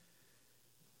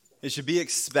It should be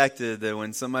expected that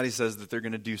when somebody says that they're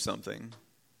going to do something,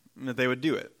 that they would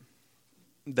do it.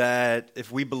 That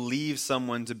if we believe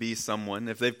someone to be someone,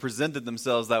 if they've presented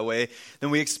themselves that way, then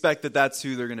we expect that that's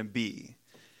who they're going to be.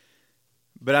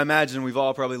 But I imagine we've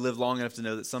all probably lived long enough to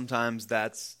know that sometimes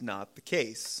that's not the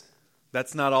case.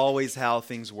 That's not always how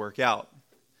things work out.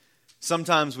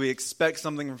 Sometimes we expect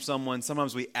something from someone,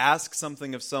 sometimes we ask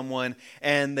something of someone,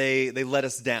 and they let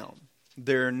us down.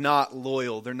 They're not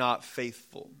loyal, they're not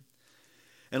faithful.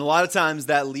 And a lot of times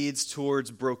that leads towards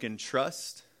broken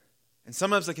trust. And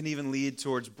sometimes it can even lead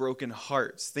towards broken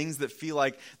hearts. Things that feel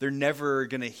like they're never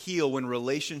going to heal when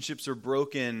relationships are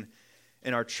broken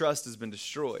and our trust has been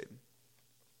destroyed.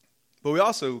 But we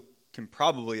also can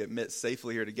probably admit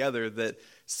safely here together that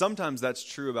sometimes that's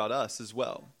true about us as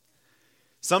well.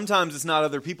 Sometimes it's not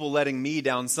other people letting me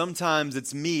down. Sometimes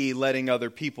it's me letting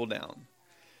other people down.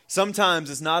 Sometimes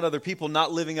it's not other people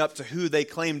not living up to who they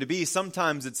claim to be.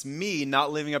 Sometimes it's me not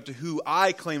living up to who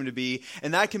I claim to be.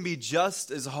 And that can be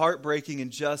just as heartbreaking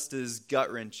and just as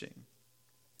gut-wrenching.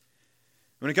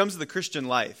 When it comes to the Christian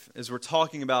life, as we're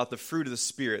talking about the fruit of the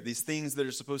Spirit, these things that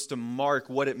are supposed to mark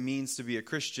what it means to be a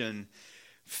Christian,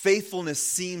 faithfulness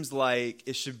seems like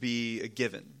it should be a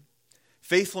given.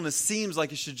 Faithfulness seems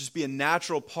like it should just be a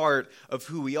natural part of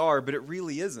who we are, but it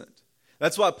really isn't.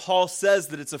 That's why Paul says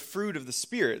that it's a fruit of the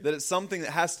Spirit, that it's something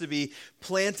that has to be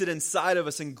planted inside of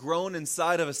us and grown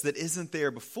inside of us that isn't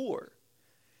there before.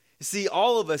 You see,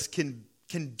 all of us can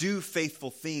do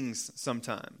faithful things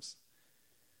sometimes.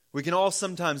 We can all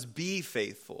sometimes be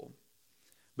faithful,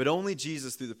 but only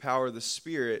Jesus, through the power of the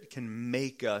Spirit, can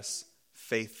make us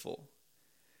faithful.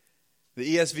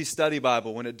 The ESV Study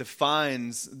Bible, when it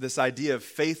defines this idea of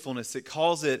faithfulness, it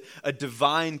calls it a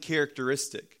divine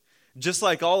characteristic. Just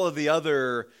like all of the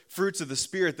other fruits of the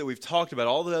Spirit that we've talked about,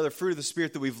 all the other fruit of the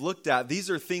Spirit that we've looked at, these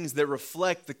are things that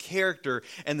reflect the character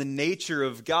and the nature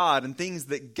of God and things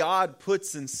that God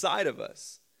puts inside of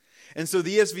us. And so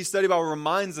the ESV Study Bible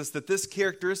reminds us that this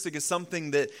characteristic is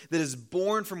something that is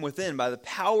born from within by the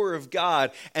power of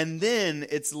God, and then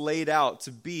it's laid out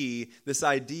to be this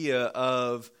idea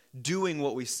of doing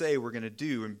what we say we're going to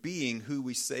do and being who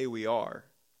we say we are.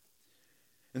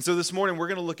 And so this morning we're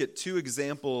going to look at two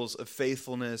examples of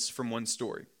faithfulness from one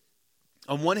story.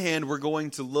 On one hand, we're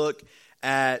going to look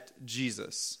at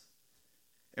Jesus.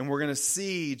 And we're going to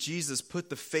see Jesus put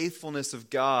the faithfulness of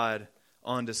God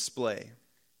on display.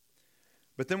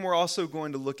 But then we're also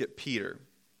going to look at Peter.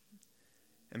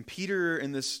 And Peter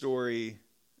in this story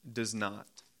does not.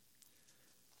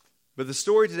 But the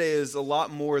story today is a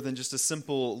lot more than just a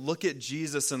simple look at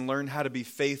Jesus and learn how to be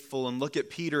faithful and look at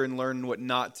Peter and learn what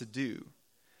not to do.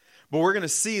 But we're going to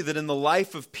see that in the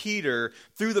life of Peter,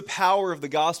 through the power of the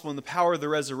gospel and the power of the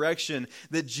resurrection,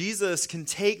 that Jesus can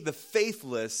take the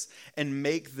faithless and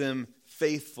make them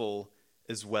faithful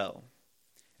as well.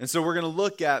 And so we're going to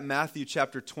look at Matthew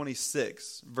chapter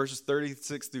 26, verses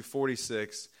 36 through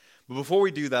 46. But before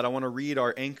we do that, I want to read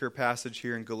our anchor passage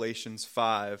here in Galatians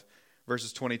 5,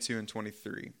 verses 22 and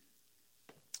 23.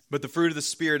 But the fruit of the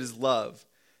Spirit is love,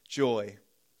 joy,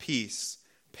 peace,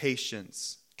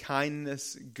 patience,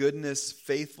 kindness, goodness,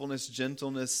 faithfulness,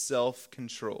 gentleness,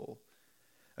 self-control.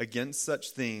 Against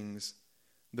such things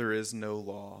there is no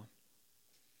law.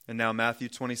 And now Matthew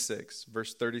 26,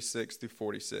 verse 36 through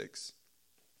 46.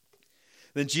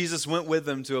 Then Jesus went with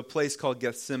them to a place called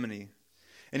Gethsemane.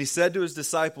 And he said to his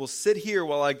disciples, "Sit here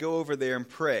while I go over there and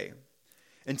pray."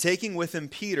 And taking with him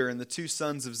Peter and the two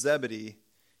sons of Zebedee,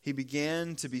 he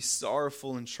began to be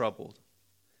sorrowful and troubled.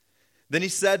 Then he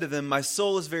said to them, "My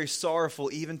soul is very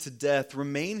sorrowful, even to death.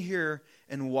 Remain here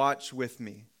and watch with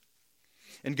me."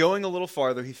 And going a little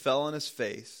farther, he fell on his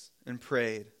face and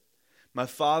prayed, "My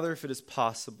Father, if it is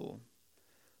possible,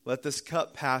 let this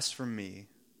cup pass from me.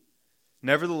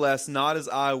 Nevertheless, not as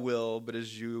I will, but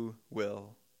as you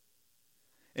will."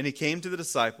 And he came to the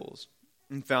disciples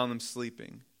and found them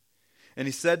sleeping. And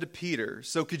he said to Peter,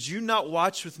 "So could you not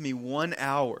watch with me 1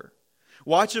 hour?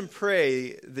 Watch and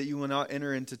pray that you will not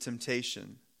enter into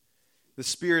temptation. The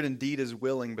spirit indeed is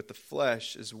willing, but the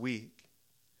flesh is weak."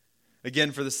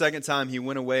 Again, for the second time, he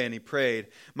went away and he prayed,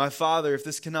 "My Father, if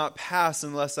this cannot pass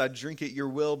unless I drink it, your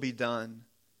will be done."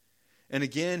 And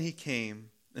again he came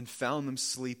and found them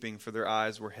sleeping, for their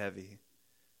eyes were heavy.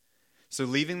 So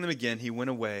leaving them again, he went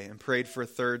away and prayed for a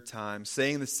third time,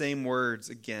 saying the same words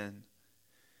again.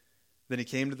 Then he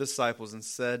came to the disciples and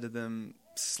said to them,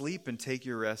 "Sleep and take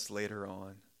your rest later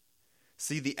on.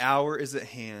 See, the hour is at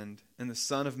hand, and the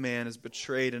Son of Man is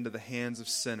betrayed into the hands of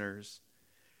sinners.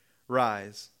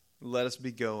 Rise, let us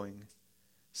be going.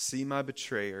 See, my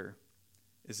betrayer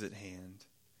is at hand."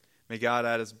 May God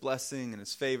add his blessing and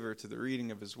his favor to the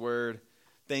reading of his word.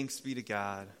 Thanks be to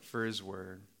God for his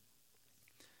word.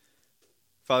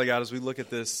 Father God, as we look at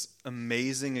this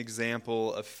amazing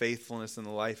example of faithfulness in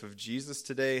the life of Jesus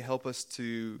today, help us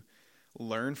to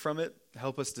learn from it.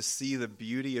 Help us to see the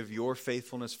beauty of your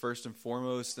faithfulness first and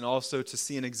foremost, and also to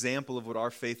see an example of what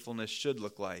our faithfulness should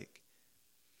look like.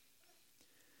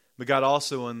 But God,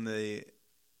 also in the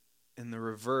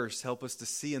reverse, help us to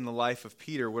see in the life of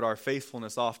Peter what our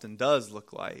faithfulness often does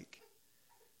look like.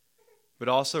 But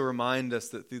also remind us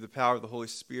that through the power of the Holy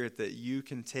Spirit that you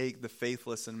can take the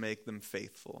faithless and make them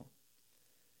faithful.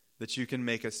 That you can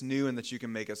make us new and that you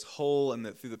can make us whole, and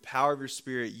that through the power of your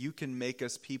Spirit you can make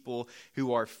us people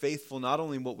who are faithful not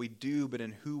only in what we do but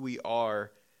in who we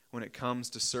are when it comes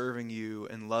to serving you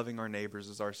and loving our neighbors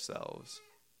as ourselves.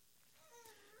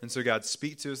 And so God,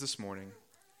 speak to us this morning.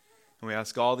 And we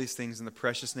ask all these things in the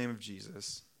precious name of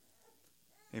Jesus.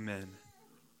 Amen.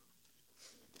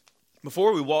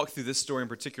 Before we walk through this story in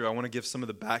particular, I want to give some of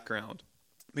the background.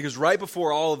 Because right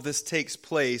before all of this takes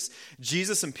place,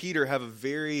 Jesus and Peter have a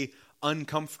very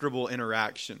uncomfortable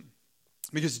interaction.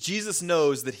 Because Jesus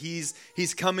knows that he's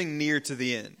coming near to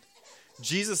the end.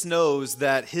 Jesus knows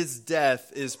that his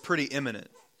death is pretty imminent.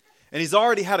 And he's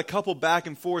already had a couple back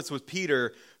and forths with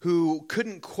Peter who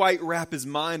couldn't quite wrap his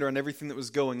mind around everything that was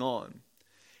going on.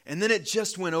 And then it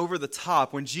just went over the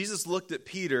top when Jesus looked at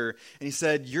Peter and he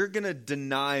said, "You're going to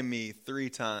deny me 3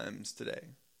 times today.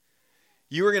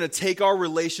 You are going to take our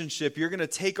relationship, you're going to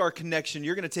take our connection,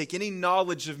 you're going to take any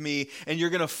knowledge of me and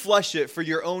you're going to flush it for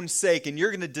your own sake, and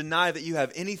you're going to deny that you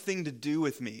have anything to do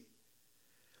with me."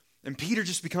 And Peter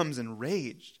just becomes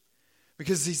enraged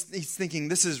because he's thinking,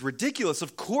 this is ridiculous.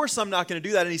 Of course I'm not going to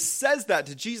do that. And he says that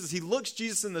to Jesus. He looks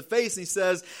Jesus in the face and he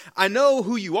says, "I know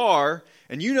who you are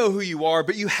and you know who you are,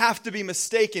 but you have to be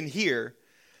mistaken here.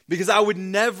 Because I would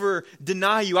never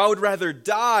deny you. I would rather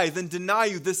die than deny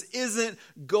you. This isn't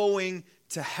going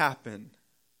to happen."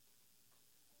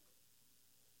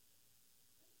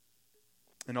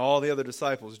 And all the other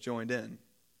disciples joined in.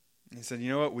 And he said, "You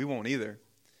know what? We won't either.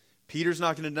 Peter's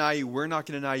not going to deny you. We're not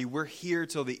going to deny you. We're here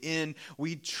till the end.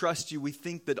 We trust you. We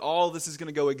think that all this is going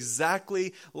to go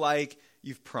exactly like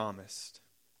you've promised."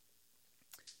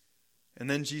 And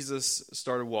then Jesus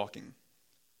started walking.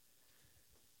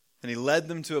 And he led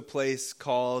them to a place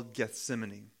called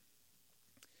Gethsemane.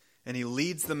 And he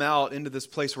leads them out into this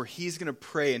place where he's going to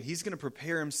pray and he's going to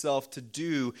prepare himself to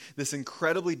do this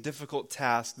incredibly difficult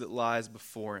task that lies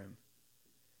before him.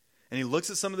 And he looks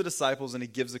at some of the disciples and he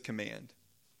gives a command.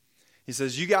 He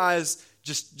says, "You guys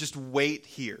just wait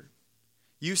here.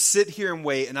 You sit here and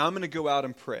wait, and I'm going to go out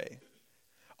and pray."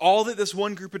 All that this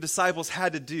one group of disciples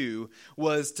had to do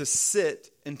was to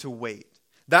sit and to wait.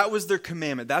 That was their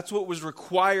commandment. That's what was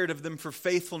required of them for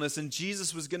faithfulness, and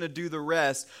Jesus was going to do the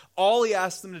rest. All he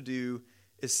asked them to do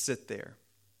is sit there.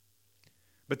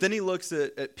 But then he looks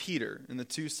at Peter and the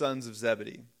 2 sons of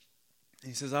Zebedee. And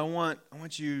he says, I want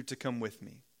you to come with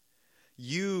me.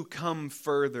 You come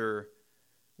further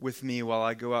with me while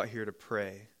I go out here to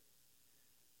pray.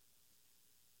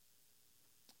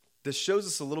 This shows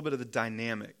us a little bit of the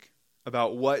dynamic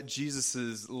about what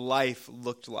Jesus' life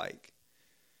looked like.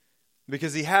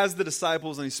 Because he has the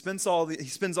disciples and he spends all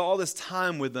this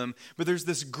time with them, but there's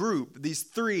this group, these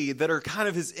 3 that are kind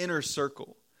of his inner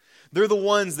circle. They're the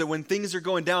ones that when things are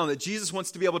going down, that Jesus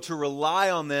wants to be able to rely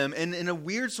on them. And in a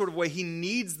weird sort of way, he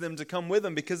needs them to come with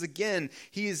him because, again,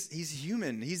 he's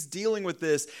human. He's dealing with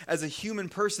this as a human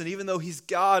person. Even though he's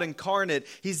God incarnate,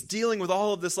 he's dealing with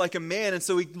all of this like a man. And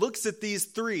so he looks at these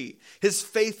 3, his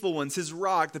faithful ones, his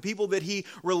rock, the people that he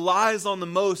relies on the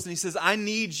most. And he says, I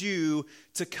need you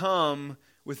to come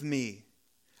with me.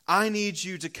 I need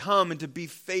you to come and to be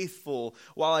faithful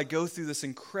while I go through this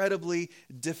incredibly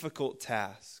difficult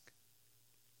task.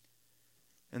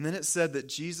 And then it said that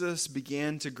Jesus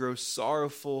began to grow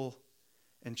sorrowful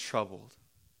and troubled.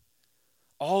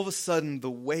 All of a sudden,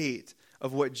 the weight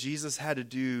of what Jesus had to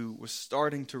do was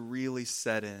starting to really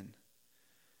set in.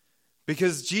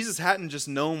 Because Jesus hadn't just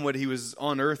known what he was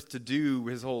on earth to do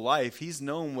his whole life. He's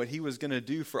known what he was going to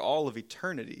do for all of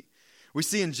eternity. We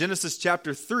see in Genesis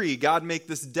chapter 3, God make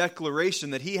this declaration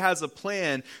that he has a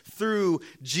plan through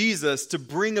Jesus to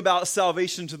bring about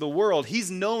salvation to the world. He's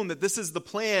known that this is the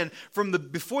plan from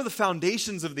before the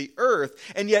foundations of the earth.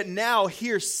 And yet now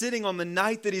here sitting on the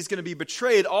night that he's going to be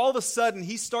betrayed, all of a sudden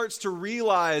he starts to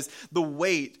realize the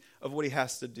weight of what he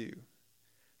has to do.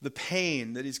 The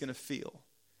pain that he's going to feel.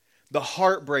 The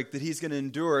heartbreak that he's going to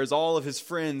endure as all of his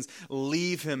friends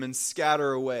leave him and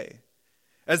scatter away.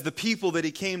 As the people that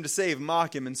he came to save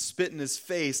mock him and spit in his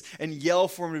face and yell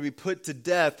for him to be put to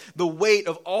death, the weight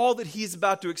of all that he's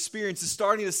about to experience is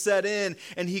starting to set in,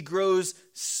 and he grows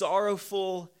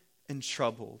sorrowful and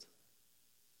troubled.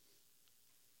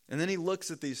 And then he looks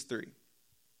at these three,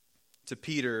 to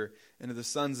Peter and to the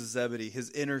sons of Zebedee, his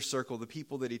inner circle, the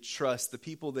people that he trusts, the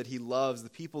people that he loves, the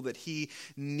people that he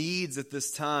needs at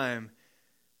this time.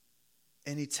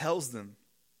 And he tells them,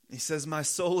 he says, "My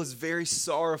soul is very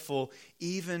sorrowful,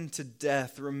 even to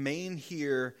death. Remain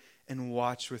here and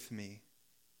watch with me."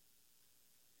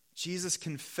 Jesus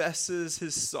confesses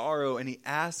his sorrow and he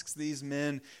asks these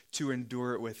men to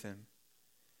endure it with him.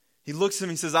 He looks at him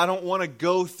and he says, "I don't want to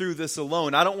go through this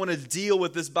alone. I don't want to deal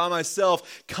with this by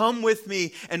myself. Come with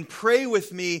me and pray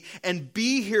with me and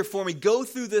be here for me. Go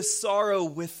through this sorrow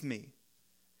with me."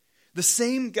 The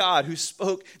same God who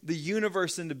spoke the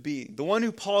universe into being, the one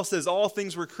who Paul says all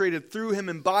things were created through him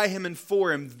and by him and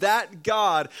for him, that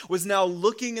God was now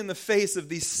looking in the face of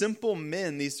these simple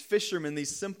men, these fishermen,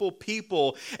 these simple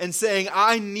people, and saying,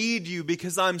 "I need you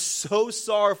because I'm so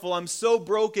sorrowful, I'm so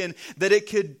broken that it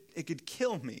could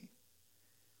kill me."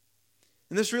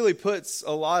 And this really puts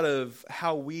a lot of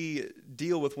how we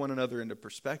deal with one another into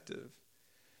perspective.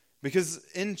 Because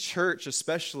in church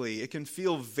especially, it can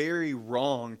feel very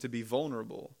wrong to be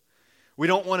vulnerable. We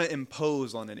don't want to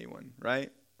impose on anyone,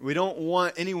 right? We don't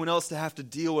want anyone else to have to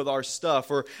deal with our stuff.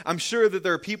 Or I'm sure that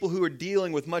there are people who are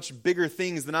dealing with much bigger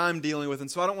things than I'm dealing with, and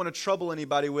so I don't want to trouble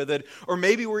anybody with it. Or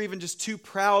maybe we're even just too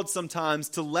proud sometimes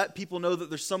to let people know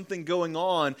that there's something going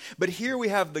on. But here we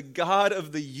have the God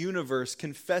of the universe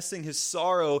confessing his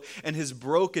sorrow and his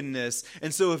brokenness.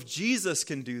 And so if Jesus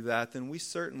can do that, then we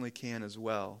certainly can as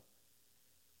well.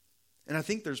 And I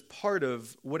think there's part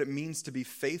of what it means to be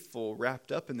faithful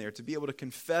wrapped up in there, to be able to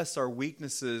confess our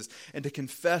weaknesses and to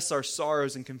confess our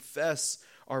sorrows and confess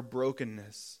our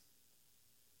brokenness.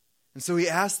 And so he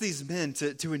asked these men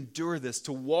to endure this,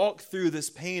 to walk through this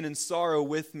pain and sorrow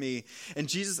with me. And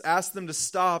Jesus asked them to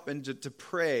stop and to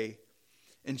pray.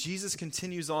 And Jesus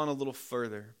continues on a little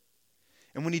further.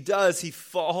 And when he does, he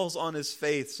falls on his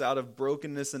face out of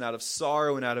brokenness and out of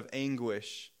sorrow and out of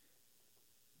anguish.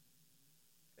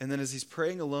 And then as he's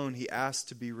praying alone, he asks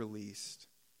to be released.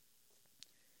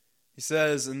 He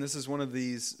says, and this is one of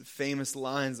these famous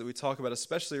lines that we talk about,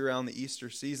 especially around the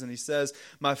Easter season. He says,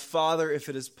 "My Father, if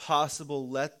it is possible,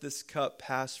 let this cup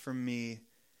pass from me.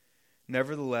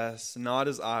 Nevertheless, not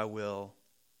as I will,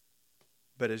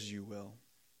 but as you will."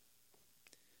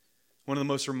 One of the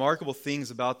most remarkable things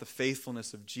about the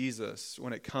faithfulness of Jesus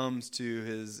when it comes to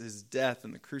his death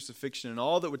and the crucifixion and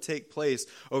all that would take place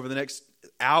over the next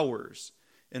hours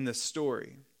in this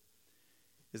story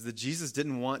is that Jesus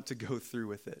didn't want to go through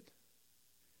with it.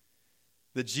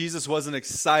 That Jesus wasn't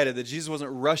excited, that Jesus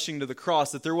wasn't rushing to the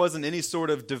cross, that there wasn't any sort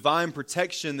of divine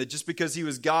protection, that just because he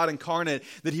was God incarnate,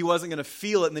 that he wasn't going to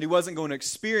feel it and that he wasn't going to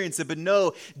experience it. But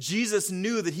no, Jesus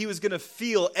knew that he was going to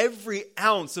feel every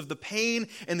ounce of the pain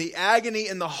and the agony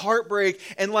and the heartbreak.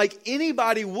 And like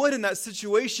anybody would in that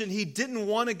situation, he didn't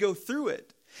want to go through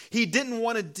it. He didn't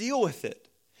want to deal with it.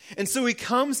 And so he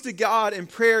comes to God in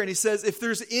prayer and he says, if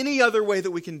there's any other way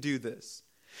that we can do this,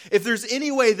 if there's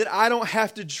any way that I don't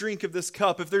have to drink of this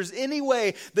cup, if there's any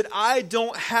way that I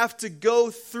don't have to go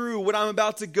through what I'm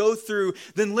about to go through,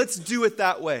 then let's do it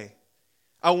that way.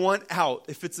 I want out.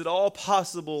 If it's at all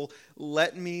possible,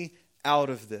 let me out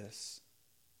of this.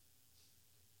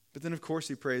 But then, of course,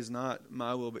 he prays, "Not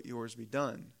my will, but yours be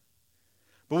done."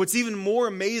 But what's even more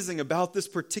amazing about this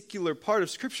particular part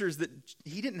of Scripture is that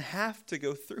he didn't have to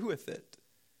go through with it.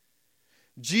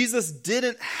 Jesus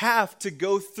didn't have to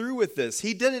go through with this.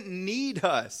 He didn't need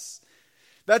us.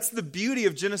 That's the beauty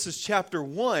of Genesis chapter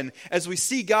 1. As we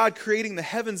see God creating the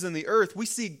heavens and the earth, we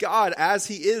see God as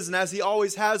he is and as he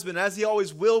always has been, as he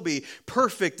always will be,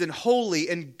 perfect and holy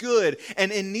and good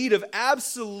and in need of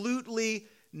absolutely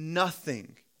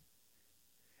nothing.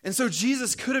 And so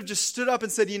Jesus could have just stood up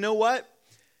and said, "You know what?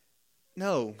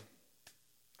 No,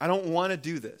 I don't want to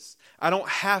do this. I don't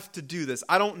have to do this.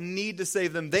 I don't need to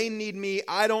save them. They need me.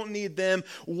 I don't need them.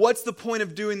 What's the point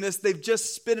of doing this? They've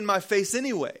just spit in my face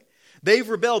anyway. They've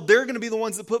rebelled. They're going to be the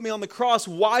ones that put me on the cross.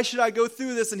 Why should I go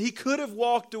through this?" And he could have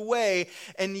walked away,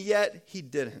 and yet he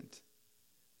didn't.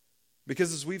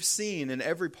 Because as we've seen in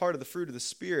every part of the fruit of the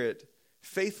Spirit,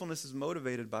 faithfulness is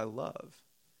motivated by love.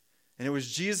 And it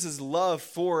was Jesus' love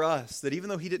for us, that even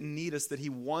though he didn't need us, that he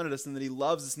wanted us and that he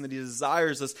loves us and that he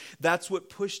desires us. That's what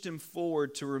pushed him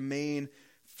forward to remain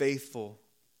faithful.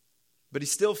 But he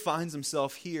still finds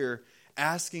himself here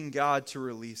asking God to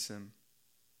release him.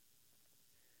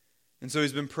 And so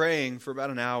he's been praying for about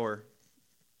an hour.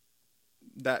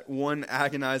 That one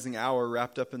agonizing hour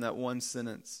wrapped up in that one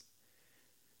sentence.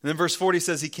 And then verse 40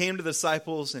 says, he came to the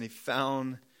disciples and he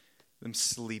found them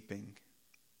sleeping.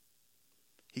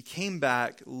 He came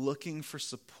back looking for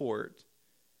support,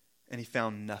 and he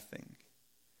found nothing.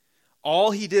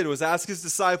 All he did was ask his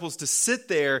disciples to sit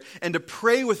there and to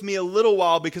pray with me a little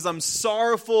while because I'm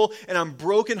sorrowful and I'm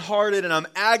brokenhearted and I'm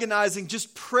agonizing.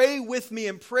 Just pray with me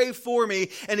and pray for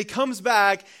me. And he comes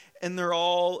back and they're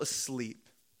all asleep.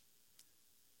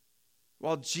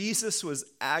 While Jesus was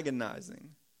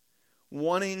agonizing,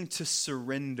 wanting to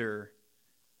surrender,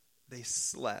 they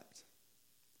slept.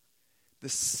 The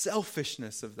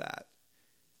selfishness of that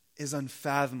is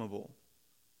unfathomable.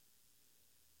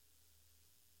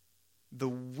 The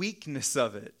weakness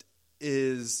of it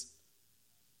is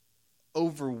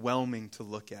overwhelming to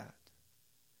look at.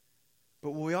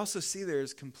 But what we also see there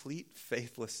is complete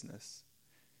faithlessness.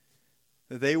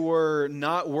 They were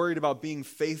not worried about being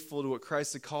faithful to what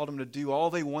Christ had called them to do. All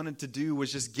they wanted to do was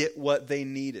just get what they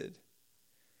needed.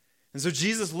 And so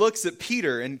Jesus looks at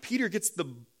Peter, and Peter gets the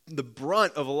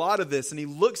brunt of a lot of this. And he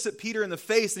looks at Peter in the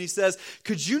face and he says,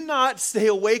 "Could you not stay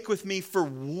awake with me for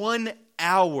 1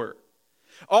 hour?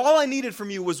 All I needed from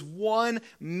you was 1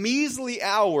 measly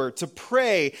hour to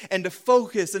pray and to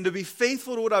focus and to be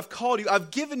faithful to what I've called you. I've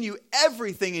given you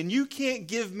everything and you can't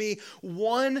give me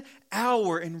 1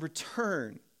 hour in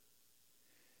return."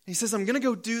 He says, "I'm going to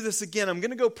go do this again. I'm going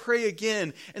to go pray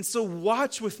again. And so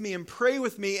watch with me and pray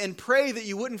that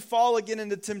you wouldn't fall again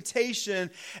into temptation."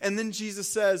 And then Jesus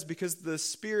says, "Because the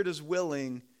spirit is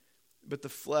willing, but the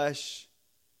flesh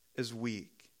is weak."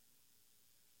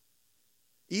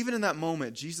 Even in that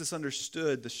moment, Jesus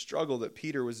understood the struggle that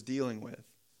Peter was dealing with.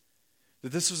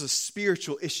 That this was a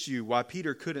spiritual issue, why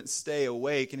Peter couldn't stay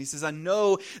awake. And he says, "I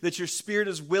know that your spirit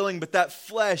is willing, but that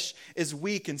flesh is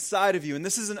weak inside of you." And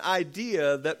this is an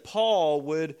idea that Paul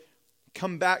would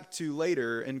come back to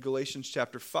later in Galatians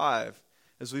chapter 5.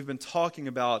 As we've been talking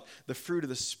about the fruit of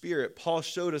the Spirit, Paul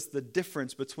showed us the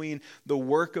difference between the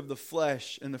work of the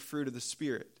flesh and the fruit of the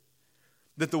Spirit.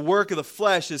 That the work of the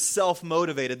flesh is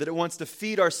self-motivated, that it wants to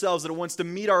feed ourselves, that it wants to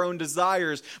meet our own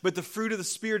desires. But the fruit of the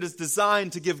Spirit is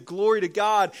designed to give glory to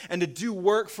God and to do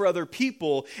work for other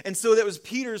people. And so that was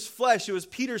Peter's flesh, it was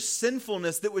Peter's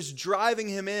sinfulness that was driving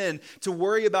him in to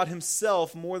worry about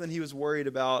himself more than he was worried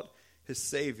about his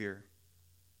Savior.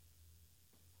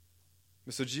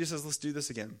 So Jesus says, "Let's do this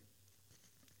again."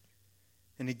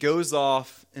 And he goes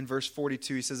off in verse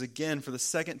 42. He says, "Again, for the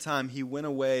second time, he went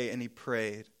away and he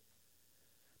prayed.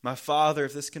 'My Father,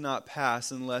 if this cannot pass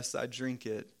unless I drink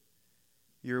it,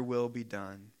 your will be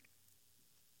done.'"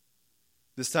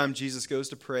 This time Jesus goes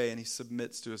to pray and he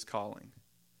submits to his calling.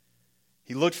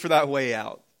 He looked for that way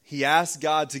out. He asked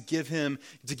God to give him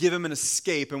an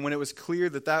escape. And when it was clear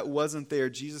that that wasn't there,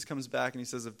 Jesus comes back and he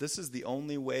says, "If this is the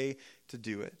only way to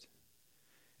do it,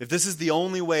 if this is the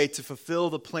only way to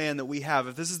fulfill the plan that we have,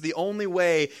 if this is the only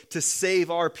way to save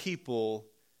our people,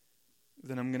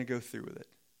 then I'm going to go through with it.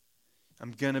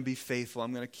 I'm going to be faithful.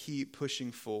 I'm going to keep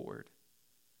pushing forward."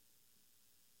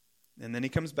 And then he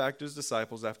comes back to his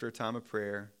disciples after a time of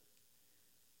prayer.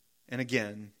 And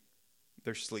again,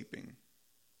 they're sleeping.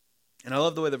 And I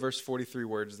love the way that verse 43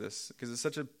 words this, because it's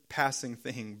such a passing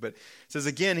thing. But it says,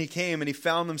 "Again, he came and he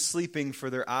found them sleeping, for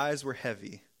their eyes were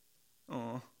heavy."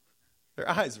 Oh, their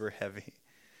eyes were heavy.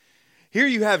 Here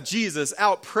you have Jesus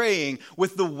out praying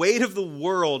with the weight of the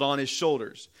world on his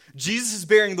shoulders. Jesus is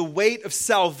bearing the weight of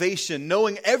salvation,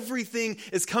 knowing everything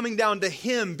is coming down to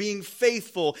him, being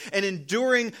faithful and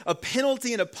enduring a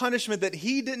penalty and a punishment that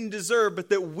he didn't deserve, but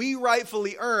that we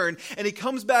rightfully earn. And he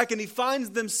comes back and he finds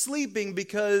them sleeping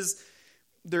because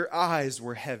their eyes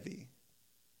were heavy.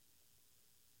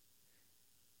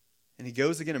 And he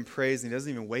goes again and prays, and he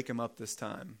doesn't even wake them up this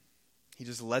time. He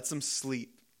just lets them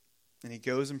sleep. And he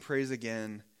goes and prays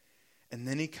again. And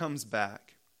then he comes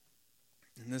back.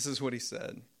 And this is what he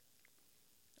said.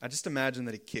 I just imagine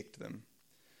that he kicked them.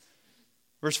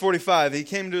 Verse 45, he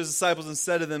came to his disciples and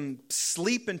said to them,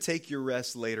 "Sleep and take your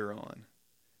rest later on.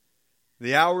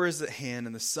 The hour is at hand,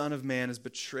 and the Son of Man is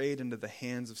betrayed into the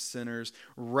hands of sinners.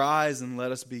 Rise and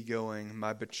let us be going.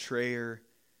 My betrayer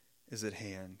is at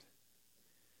hand."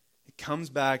 He comes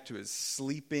back to his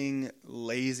sleeping,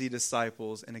 lazy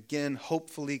disciples and again,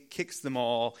 hopefully kicks them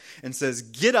all and says,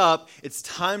 "Get up, it's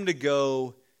time to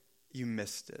go. You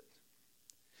missed it.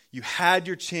 You had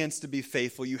your chance to be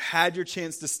faithful. You had your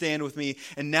chance to stand with me,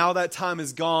 and now that time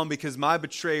is gone because my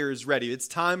betrayer is ready. It's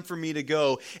time for me to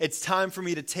go. It's time for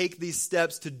me to take these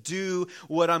steps to do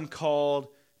what I'm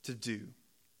called to do."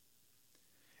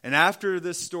 And after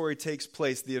this story takes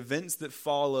place, the events that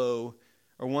follow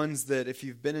are ones that if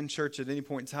you've been in church at any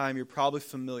point in time, you're probably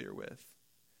familiar with.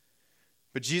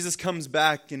 But Jesus comes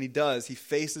back and he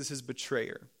faces his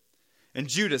betrayer. And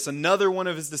Judas, another one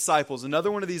of his disciples,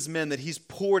 another one of these men that he's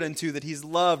poured into, that he's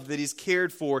loved, that he's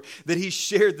cared for, that he's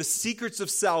shared the secrets of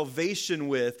salvation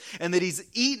with, and that he's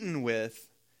eaten with,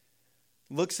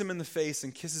 looks him in the face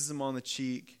and kisses him on the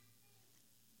cheek,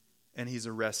 and he's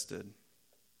arrested.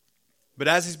 But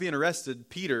as he's being arrested,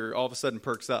 Peter all of a sudden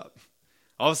perks up.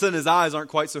 All of a sudden his eyes aren't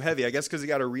quite so heavy, I guess because he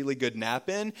got a really good nap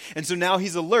in. And so now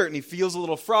he's alert and he feels a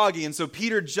little froggy. And so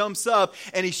Peter jumps up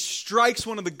and he strikes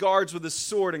one of the guards with his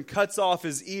sword and cuts off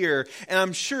his ear. And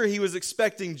I'm sure he was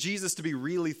expecting Jesus to be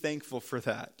really thankful for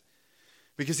that,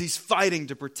 because he's fighting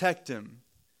to protect him.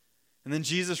 And then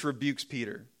Jesus rebukes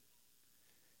Peter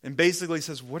and basically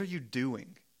says, "What are you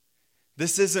doing?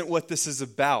 This isn't what this is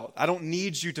about. I don't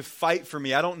need you to fight for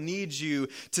me. I don't need you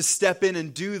to step in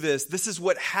and do this. This is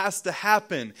what has to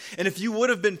happen." And if you would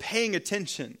have been paying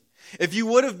attention, if you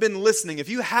would have been listening, if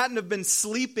you hadn't have been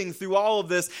sleeping through all of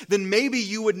this, then maybe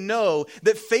you would know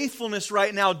that faithfulness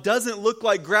right now doesn't look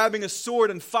like grabbing a sword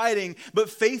and fighting, but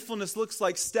faithfulness looks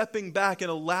like stepping back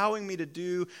and allowing me to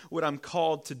do what I'm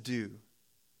called to do.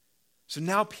 So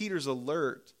now Peter's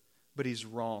alert, but he's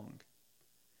wrong.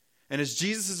 And as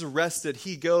Jesus is arrested,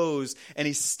 he goes and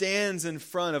he stands in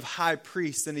front of high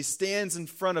priests and he stands in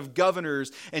front of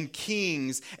governors and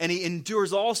kings, and he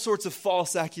endures all sorts of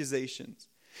false accusations.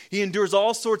 He endures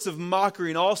all sorts of mockery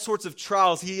and all sorts of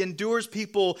trials. He endures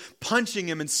people punching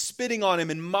him and spitting on him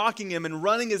and mocking him and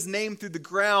running his name through the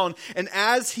ground. And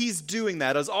as he's doing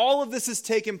that, as all of this is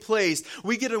taking place,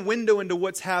 we get a window into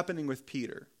what's happening with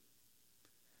Peter.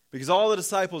 Because all the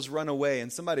disciples run away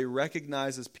and somebody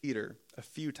recognizes Peter a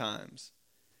few times.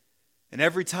 And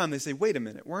every time they say, "Wait a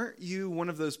minute, weren't you one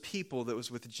of those people that was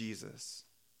with Jesus?"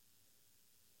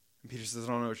 And Peter says, "I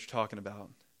don't know what you're talking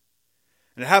about."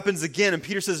 And it happens again, and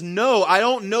Peter says, "No, I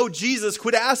don't know Jesus.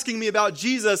 Quit asking me about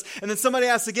Jesus." And then somebody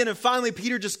asks again, and finally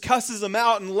Peter just cusses him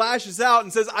out and lashes out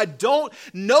and says, "I don't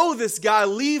know this guy.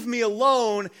 Leave me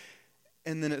alone."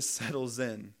 And then it settles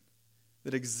in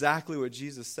that exactly what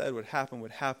Jesus said would happen,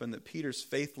 that Peter's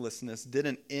faithlessness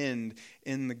didn't end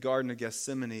in the Garden of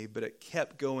Gethsemane, but it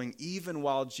kept going even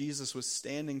while Jesus was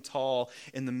standing tall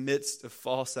in the midst of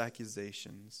false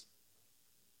accusations.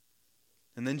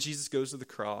 And then Jesus goes to the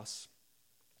cross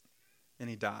and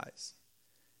he dies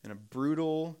in a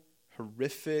brutal,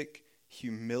 horrific,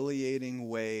 humiliating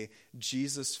way.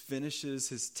 Jesus finishes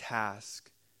his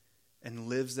task and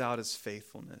lives out his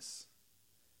faithfulness.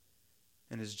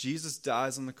 And as Jesus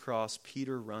dies on the cross,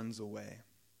 Peter runs away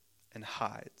and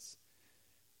hides,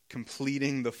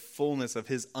 completing the fullness of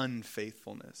his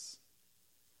unfaithfulness.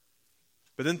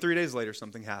 But then 3 days later,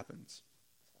 something happens.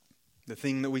 The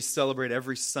thing that we celebrate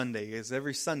every Sunday is a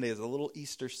little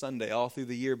Easter Sunday all through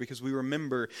the year, because we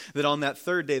remember that on that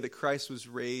third day that Christ was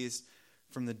raised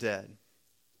from the dead.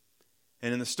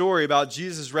 And in the story about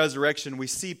Jesus' resurrection, we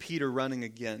see Peter running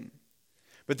again.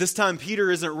 But this time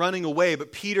Peter isn't running away,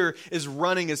 but Peter is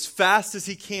running as fast as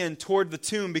he can toward the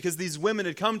tomb, because these women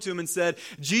had come to him and said,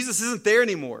 "Jesus isn't there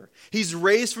anymore. He's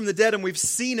raised from the dead and we've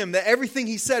seen him, that everything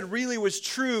he said really was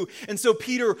true." And so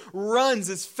Peter runs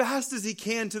as fast as he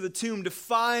can to the tomb to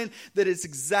find that it's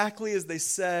exactly as they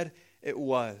said it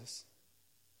was.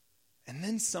 And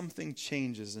then something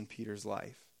changes in Peter's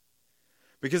life.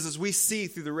 Because as we see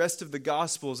through the rest of the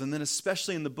Gospels, and then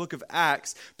especially in the book of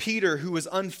Acts, Peter, who was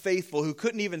unfaithful, who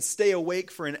couldn't even stay awake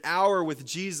for an hour with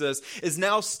Jesus, is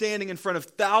now standing in front of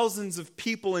thousands of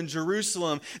people in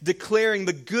Jerusalem, declaring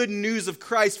the good news of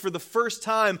Christ for the first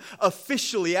time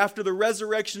officially after the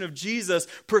resurrection of Jesus,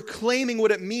 proclaiming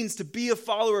what it means to be a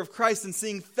follower of Christ, and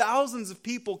seeing thousands of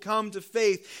people come to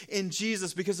faith in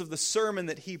Jesus because of the sermon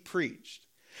that he preached.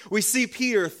 We see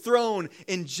Peter thrown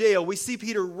in jail. We see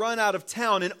Peter run out of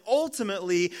town. And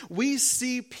ultimately, we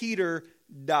see Peter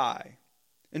die.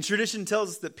 And tradition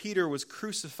tells us that Peter was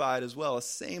crucified as well. A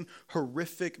same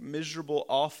horrific, miserable,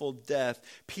 awful death.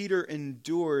 Peter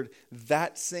endured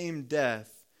that same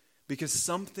death because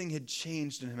something had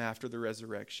changed in him after the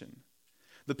resurrection.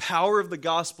 The power of the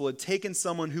gospel had taken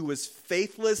someone who was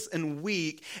faithless and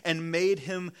weak and made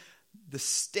him the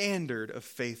standard of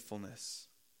faithfulness.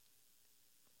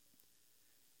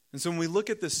 And so when we look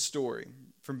at this story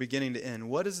from beginning to end,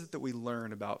 what is it that we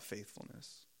learn about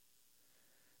faithfulness?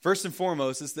 First and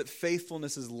foremost is that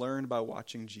faithfulness is learned by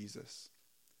watching Jesus.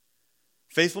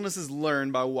 Faithfulness is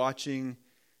learned by watching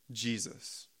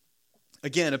Jesus.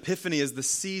 Again, Epiphany is the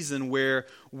season where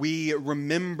we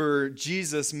remember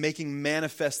Jesus making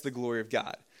manifest the glory of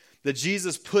God. That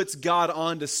Jesus puts God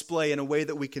on display in a way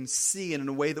that we can see and in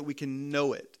a way that we can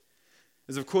know it.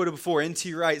 As I've quoted before,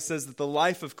 N.T. Wright says that the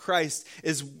life of Christ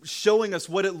is showing us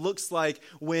what it looks like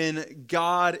when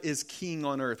God is king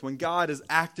on earth, when God is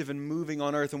active and moving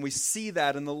on earth, and we see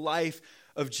that in the life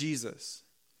of Jesus.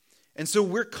 And so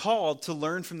we're called to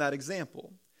learn from that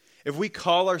example. If we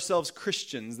call ourselves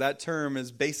Christians, that term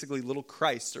is basically little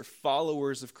Christ or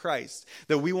followers of Christ,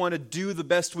 that we want to do the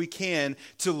best we can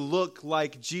to look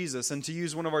like Jesus, and to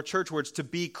use one of our church words, to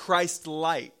be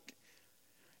Christ-like.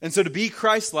 And so to be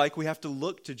Christ-like, we have to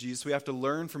look to Jesus, we have to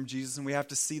learn from Jesus, and we have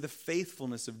to see the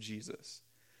faithfulness of Jesus.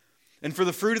 And for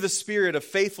the fruit of the Spirit of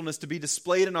faithfulness to be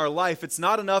displayed in our life, it's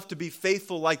not enough to be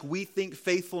faithful like we think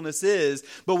faithfulness is,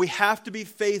 but we have to be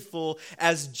faithful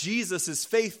as Jesus is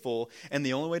faithful. And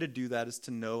the only way to do that is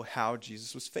to know how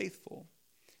Jesus was faithful.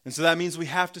 And so that means we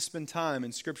have to spend time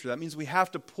in Scripture. That means we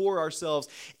have to pour ourselves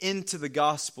into the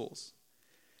Gospels.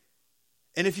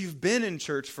 And if you've been in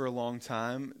church for a long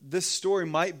time, this story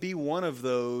might be one of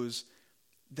those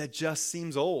that just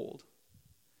seems old.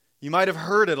 You might have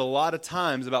heard it a lot of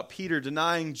times about Peter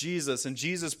denying Jesus and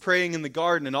Jesus praying in the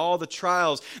garden and all the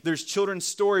trials. There's children's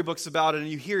storybooks about it, and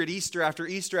you hear it Easter after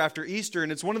Easter after Easter,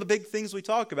 and it's one of the big things we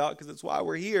talk about because it's why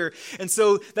we're here. And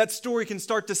so that story can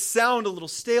start to sound a little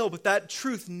stale, but that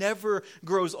truth never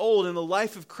grows old, and the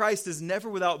life of Christ is never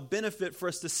without benefit for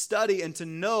us to study and to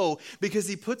know, because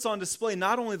he puts on display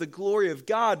not only the glory of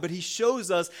God, but he shows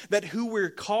us that who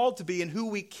we're called to be and who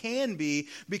we can be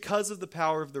because of the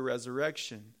power of the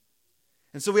resurrection.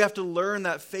 And so we have to learn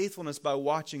that faithfulness by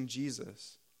watching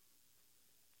Jesus.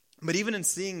 But even in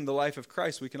seeing the life of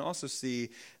Christ, we can also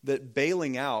see that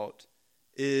bailing out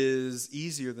is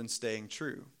easier than staying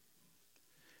true.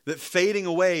 That fading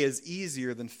away is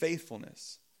easier than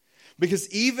faithfulness.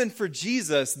 Because even for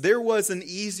Jesus, there was an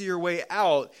easier way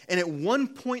out. And at one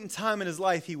point in time in his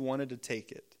life, he wanted to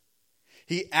take it.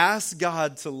 He asked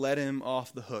God to let him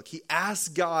off the hook. He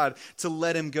asked God to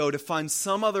let him go, to find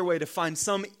some other way, to find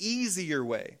some easier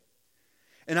way.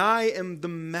 And I am the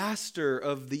master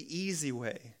of the easy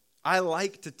way. I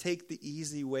like to take the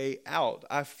easy way out.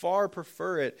 I far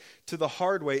prefer it to the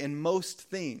hard way in most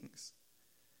things.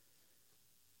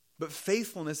 But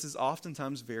faithfulness is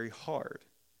oftentimes very hard.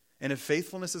 And if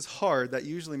faithfulness is hard, that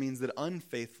usually means that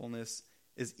unfaithfulness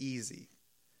is easy.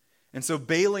 And so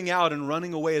bailing out and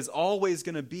running away is always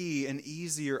going to be an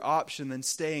easier option than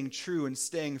staying true and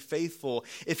staying faithful.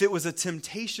 If it was a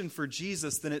temptation for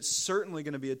Jesus, then it's certainly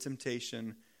going to be a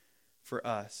temptation for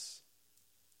us.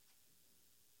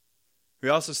 We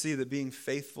also see that being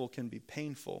faithful can be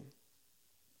painful.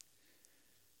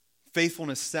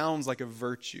 Faithfulness sounds like a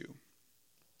virtue,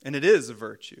 and it is a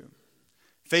virtue.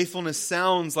 Faithfulness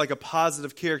sounds like a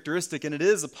positive characteristic, and it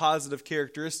is a positive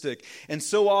characteristic. And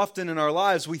so often in our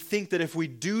lives, we think that if we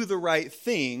do the right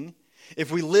thing,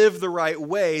 if we live the right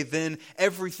way, then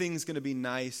everything's going to be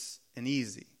nice and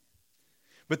easy.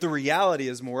 But the reality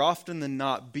is, more often than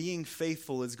not, being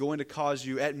faithful is going to cause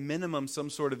you, at minimum, some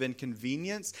sort of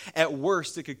inconvenience. At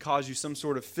worst, it could cause you some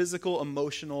sort of physical,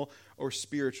 emotional, or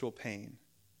spiritual pain.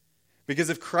 Because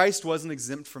if Christ wasn't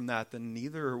exempt from that, then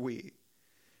neither are we.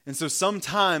 And so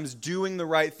sometimes doing the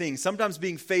right thing, sometimes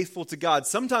being faithful to God,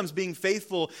 sometimes being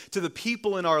faithful to the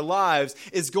people in our lives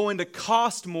is going to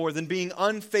cost more than being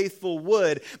unfaithful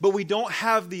would, but we don't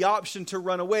have the option to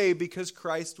run away because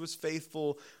Christ was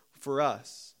faithful for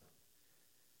us.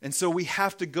 And so we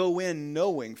have to go in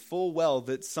knowing full well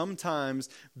that sometimes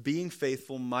being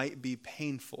faithful might be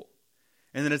painful.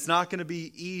 And that it's not going to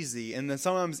be easy. And then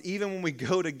sometimes even when we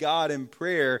go to God in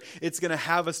prayer, it's going to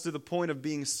have us to the point of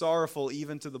being sorrowful,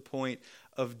 even to the point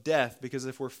of death. Because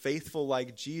if we're faithful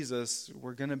like Jesus,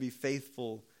 we're going to be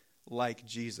faithful like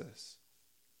Jesus.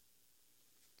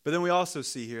 But then we also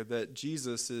see here that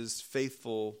Jesus is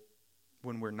faithful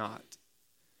when we're not.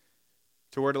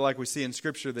 To word like we see in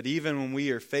Scripture, that even when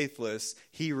we are faithless,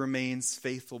 he remains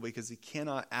faithful because he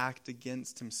cannot act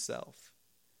against himself.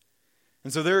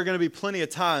 And so there are going to be plenty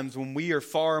of times when we are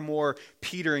far more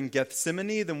Peter in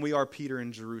Gethsemane than we are Peter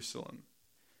in Jerusalem.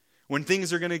 When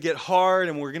things are going to get hard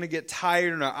and we're going to get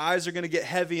tired and our eyes are going to get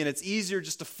heavy and it's easier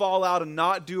just to fall out and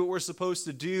not do what we're supposed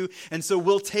to do. And so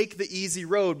we'll take the easy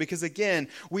road because, again,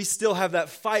 we still have that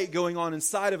fight going on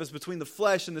inside of us between the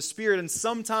flesh and the spirit. And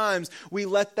sometimes we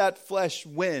let that flesh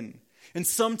win. And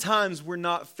sometimes we're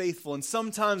not faithful, and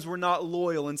sometimes we're not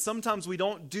loyal, and sometimes we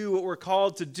don't do what we're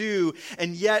called to do,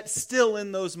 and yet still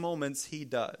in those moments he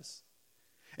does.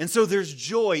 And so there's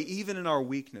joy even in our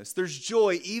weakness. There's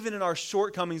joy even in our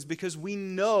shortcomings because we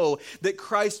know that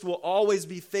Christ will always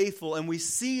be faithful, and we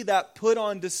see that put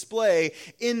on display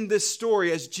in this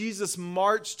story as Jesus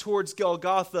marched towards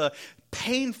Golgotha,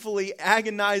 painfully,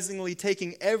 agonizingly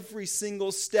taking every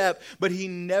single step, but he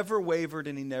never wavered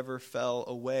and he never fell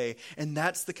away. And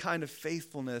that's the kind of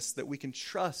faithfulness that we can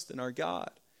trust in our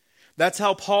God. That's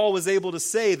how Paul was able to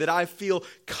say that I feel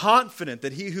confident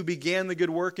that he who began the good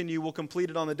work in you will complete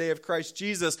it on the day of Christ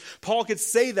Jesus. Paul could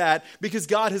say that because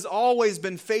God has always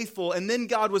been faithful, and then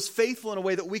God was faithful in a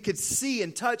way that we could see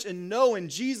and touch and know in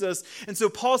Jesus. And so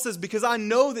Paul says, because I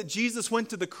know that Jesus went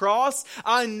to the cross,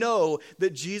 I know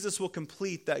that Jesus will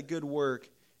complete that good work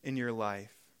in your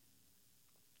life.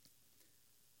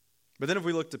 But then if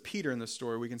we look to Peter in the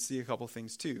story, we can see a couple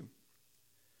things too.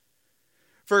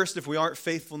 First, if we aren't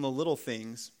faithful in the little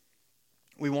things,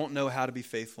 we won't know how to be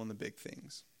faithful in the big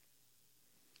things.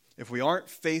 If we aren't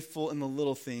faithful in the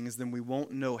little things, then we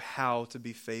won't know how to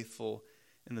be faithful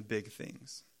in the big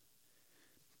things.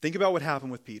 Think about what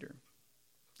happened with Peter.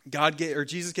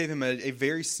 Jesus gave him a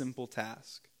very simple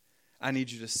task. I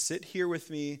need you to sit here with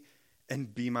me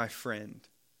and be my friend.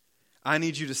 I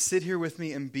need you to sit here with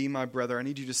me and be my brother. I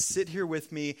need you to sit here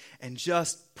with me and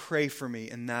just pray for me,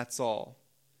 and that's all.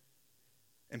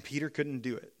 And Peter couldn't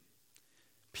do it.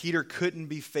 Peter couldn't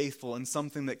be faithful in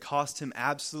something that cost him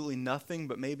absolutely nothing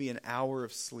but maybe an hour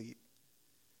of sleep.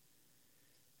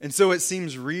 And so it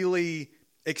seems really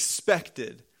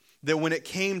expected that when it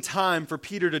came time for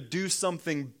Peter to do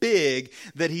something big,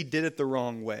 that he did it the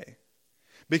wrong way.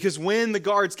 Because when the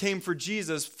guards came for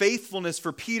Jesus, faithfulness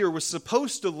for Peter was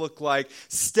supposed to look like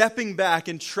stepping back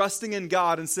and trusting in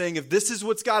God and saying, if this is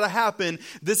what's got to happen,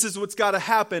 this is what's got to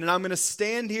happen. And I'm going to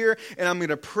stand here and I'm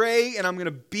going to pray and I'm going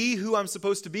to be who I'm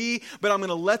supposed to be, but I'm going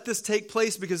to let this take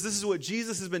place because this is what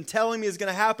Jesus has been telling me is going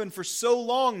to happen for so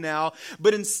long now.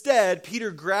 But instead,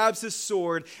 Peter grabs his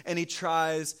sword and he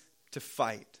tries to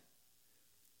fight.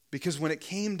 Because when it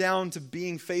came down to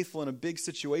being faithful in a big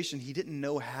situation, he didn't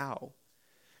know how.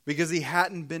 Because he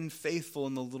hadn't been faithful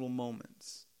in the little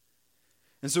moments.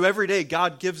 And so every day,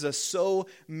 God gives us so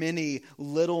many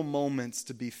little moments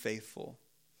to be faithful.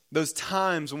 Those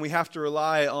times when we have to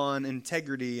rely on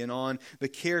integrity and on the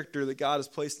character that God has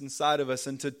placed inside of us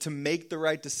and to make the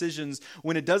right decisions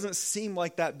when it doesn't seem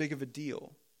like that big of a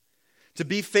deal. To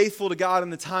be faithful to God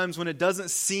in the times when it doesn't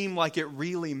seem like it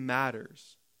really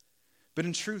matters. But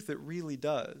in truth, it really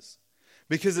does.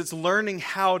 Because it's learning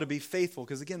how to be faithful.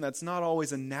 Because again, that's not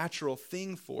always a natural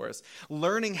thing for us.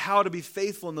 Learning how to be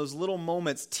faithful in those little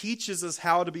moments teaches us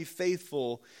how to be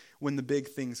faithful when the big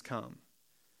things come.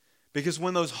 Because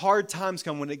when those hard times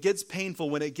come, when it gets painful,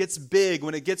 when it gets big,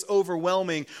 when it gets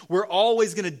overwhelming, we're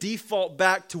always going to default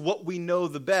back to what we know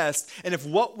the best. And if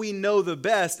what we know the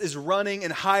best is running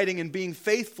and hiding and being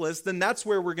faithless, then that's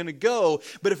where we're going to go.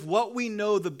 But if what we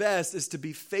know the best is to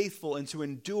be faithful and to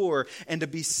endure and to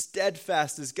be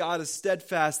steadfast as God is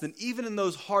steadfast, then even in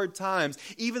those hard times,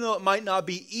 even though it might not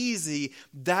be easy,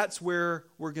 that's where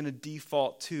we're going to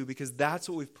default to because that's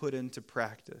what we've put into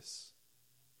practice.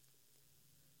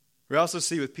 We also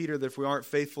see with Peter that if we aren't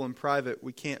faithful in private,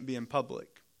 we can't be in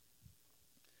public.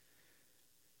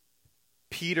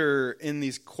 Peter, in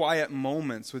these quiet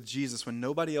moments with Jesus when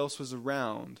nobody else was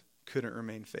around, couldn't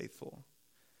remain faithful.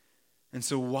 And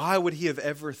so why would he have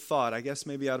ever thought, I guess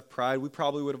maybe out of pride, we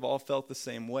probably would have all felt the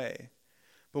same way.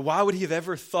 But why would he have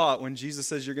ever thought when Jesus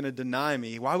says you're going to deny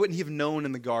me, why wouldn't he have known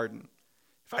in the garden,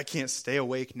 if I can't stay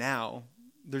awake now,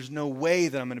 there's no way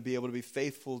that I'm going to be able to be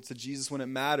faithful to Jesus when it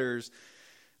matters.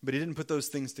 But he didn't put those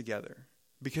things together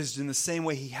because in the same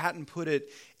way he hadn't put it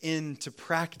into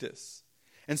practice.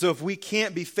 And so if we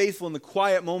can't be faithful in the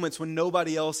quiet moments when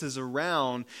nobody else is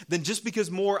around, then just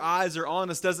because more eyes are on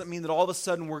us doesn't mean that all of a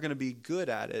sudden we're going to be good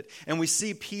at it. And we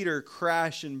see Peter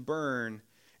crash and burn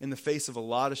in the face of a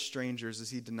lot of strangers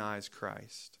as he denies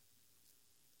Christ.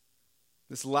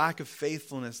 This lack of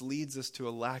faithfulness leads us to a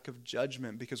lack of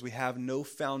judgment because we have no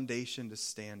foundation to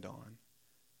stand on.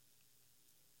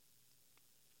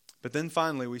 But then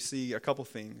finally, we see a couple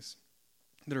things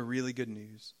that are really good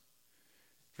news.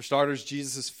 For starters,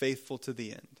 Jesus is faithful to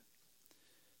the end.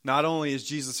 Not only is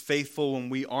Jesus faithful when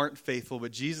we aren't faithful,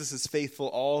 but Jesus is faithful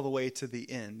all the way to the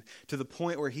end, to the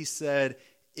point where he said,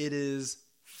 it is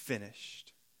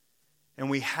finished.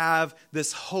 And we have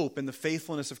this hope in the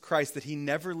faithfulness of Christ that he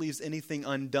never leaves anything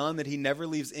undone, that he never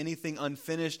leaves anything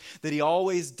unfinished, that he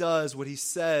always does what he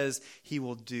says he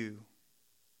will do.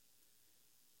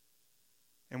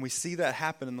 And we see that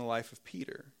happen in the life of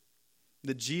Peter.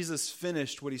 That Jesus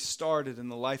finished what he started in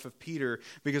the life of Peter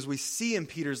because we see in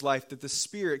Peter's life that the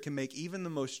Spirit can make even the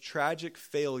most tragic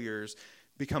failures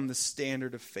become the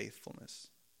standard of faithfulness.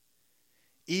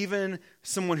 Even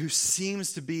someone who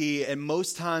seems to be, at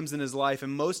most times in his life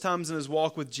and most times in his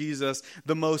walk with Jesus,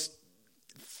 the most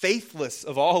faithless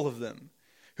of all of them,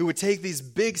 who would take these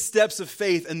big steps of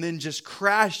faith and then just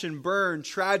crash and burn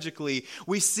tragically.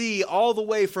 We see all the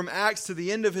way from Acts to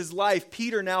the end of his life,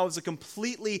 Peter now is a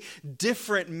completely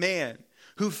different man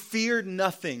who feared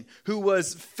nothing, who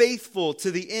was faithful to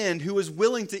the end, who was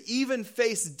willing to even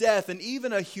face death and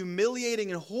even a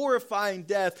humiliating and horrifying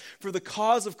death for the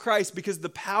cause of Christ, because the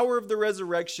power of the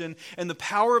resurrection and the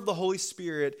power of the Holy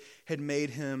Spirit had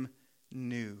made him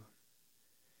new.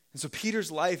 And so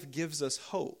Peter's life gives us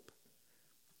hope.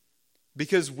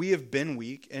 Because we have been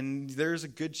weak, and there's a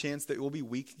good chance that we'll be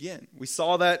weak again. We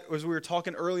saw that as we were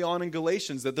talking early on in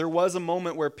Galatians, that there was a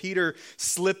moment where Peter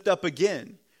slipped up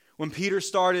again. When Peter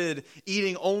started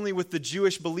eating only with the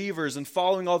Jewish believers and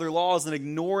following all their laws and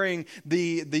ignoring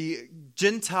the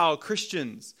Gentile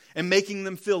Christians and making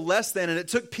them feel less than. And it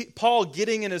took Paul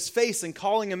getting in his face and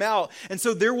calling him out. And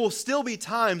so there will still be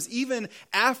times, even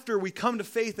after we come to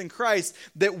faith in Christ,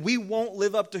 that we won't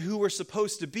live up to who we're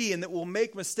supposed to be, and that we'll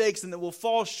make mistakes, and that we'll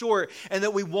fall short, and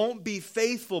that we won't be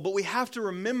faithful. But we have to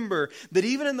remember that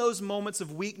even in those moments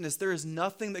of weakness, there is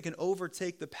nothing that can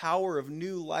overtake the power of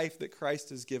new life that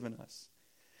Christ has given us.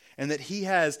 And that he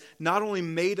has not only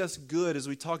made us good, as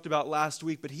we talked about last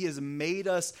week, but he has made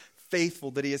us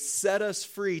faithful, that he has set us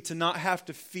free to not have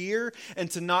to fear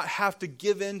and to not have to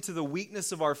give in to the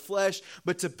weakness of our flesh,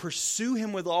 but to pursue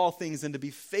him with all things and to be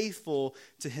faithful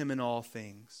to him in all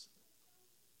things.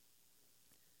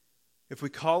 If we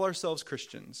call ourselves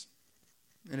Christians,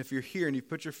 and if you're here and you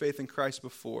put your faith in Christ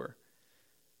before,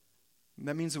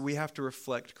 that means that we have to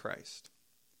reflect Christ.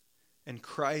 And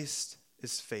Christ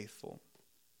is faithful.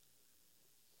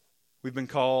 We've been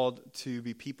called to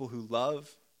be people who love.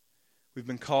 We've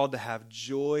been called to have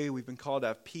joy. We've been called to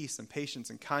have peace and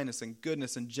patience and kindness and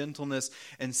goodness and gentleness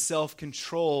and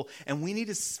self-control. And we need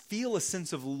to feel a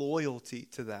sense of loyalty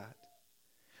to that.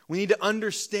 We need to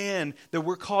understand that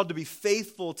we're called to be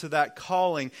faithful to that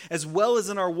calling, as well as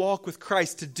in our walk with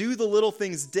Christ, to do the little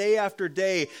things day after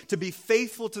day, to be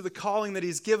faithful to the calling that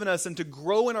he's given us, and to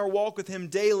grow in our walk with him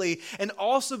daily, and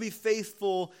also be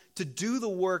faithful to do the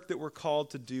work that we're called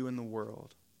to do in the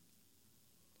world.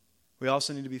 We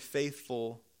also need to be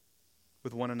faithful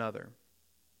with one another.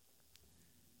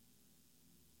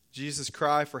 Jesus'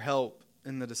 cry for help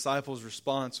and the disciples'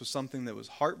 response was something that was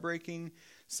heartbreaking,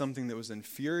 something that was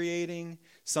infuriating,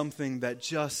 something that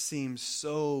just seems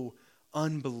so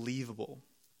unbelievable.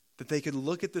 That they could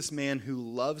look at this man who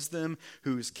loves them,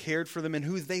 who's cared for them, and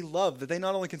who they love, that they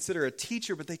not only consider a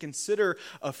teacher, but they consider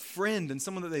a friend and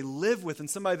someone that they live with and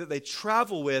somebody that they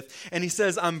travel with. And he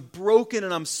says, I'm broken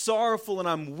and I'm sorrowful and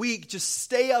I'm weak. Just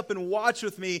stay up and watch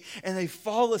with me. And they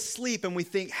fall asleep, and we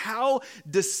think, how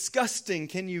disgusting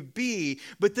can you be?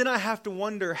 But then I have to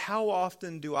wonder, how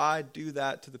often do I do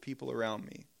that to the people around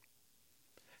me?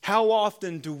 How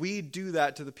often do we do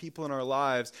that to the people in our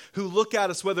lives who look at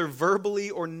us, whether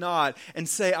verbally or not, and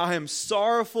say, I am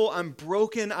sorrowful, I'm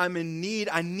broken, I'm in need,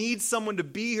 I need someone to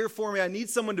be here for me, I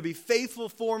need someone to be faithful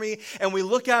for me. And we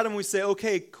look at them and we say,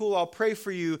 okay, cool, I'll pray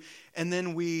for you. And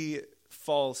then we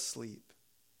fall asleep.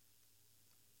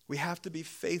 We have to be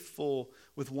faithful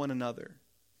with one another.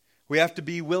 We have to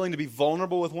be willing to be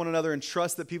vulnerable with one another and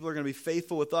trust that people are going to be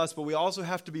faithful with us, but we also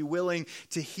have to be willing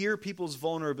to hear people's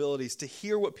vulnerabilities, to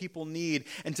hear what people need,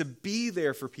 and to be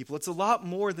there for people. It's a lot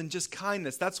more than just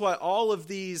kindness. That's why all of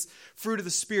these fruit of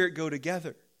the Spirit go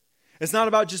together. It's not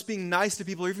about just being nice to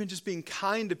people or even just being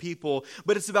kind to people,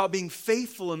 but it's about being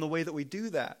faithful in the way that we do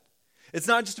that. It's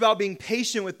not just about being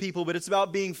patient with people, but it's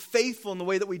about being faithful in the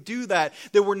way that we do that.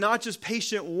 That we're not just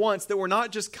patient once, that we're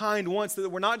not just kind once, that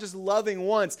we're not just loving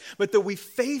once, but that we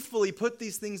faithfully put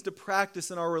these things to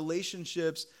practice in our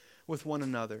relationships with one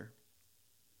another.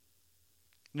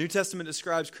 The New Testament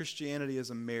describes Christianity as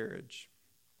a marriage,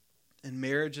 and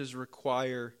marriages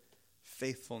require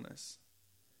faithfulness.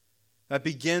 That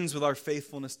begins with our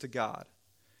faithfulness to God.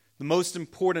 The most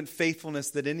important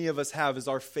faithfulness that any of us have is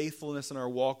our faithfulness in our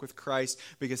walk with Christ,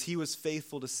 because he was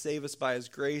faithful to save us by his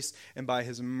grace and by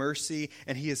his mercy,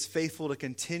 and he is faithful to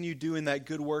continue doing that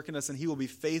good work in us, and he will be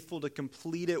faithful to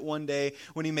complete it one day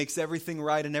when he makes everything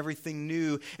right and everything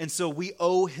new. And so we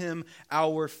owe him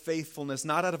our faithfulness,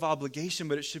 not out of obligation,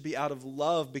 but it should be out of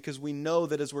love, because we know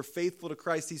that as we're faithful to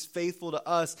Christ, he's faithful to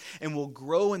us, and we'll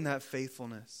grow in that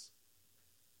faithfulness.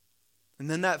 And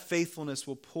then that faithfulness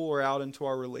will pour out into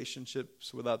our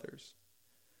relationships with others.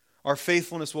 Our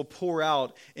faithfulness will pour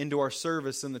out into our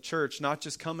service in the church, not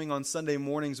just coming on Sunday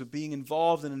mornings, but being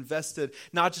involved and invested,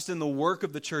 not just in the work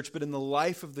of the church, but in the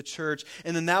life of the church.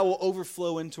 And then that will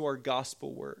overflow into our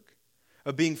gospel work.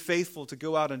 of being faithful to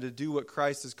go out and to do what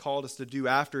Christ has called us to do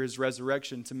after his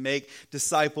resurrection, to make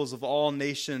disciples of all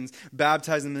nations,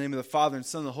 baptizing in the name of the Father and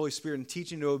Son and the Holy Spirit, and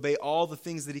teaching to obey all the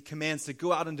things that he commands, to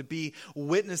go out and to be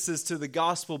witnesses to the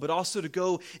gospel, but also to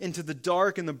go into the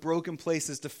dark and the broken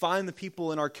places, to find the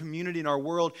people in our community, in our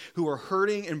world, who are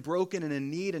hurting and broken and in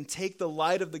need, and take the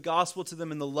light of the gospel to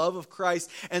them in the love of Christ,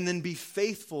 and then be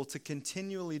faithful to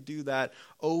continually do that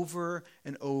over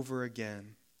and over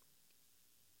again.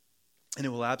 And it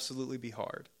will absolutely be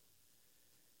hard.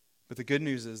 But the good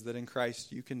news is that in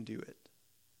Christ you can do it.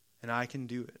 And I can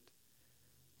do it.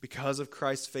 Because of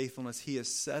Christ's faithfulness, he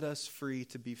has set us free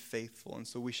to be faithful. And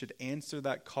so we should answer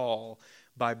that call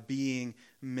by being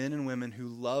men and women who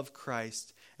love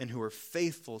Christ and who are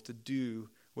faithful to do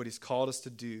what he's called us to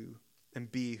do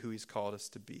and be who he's called us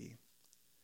to be.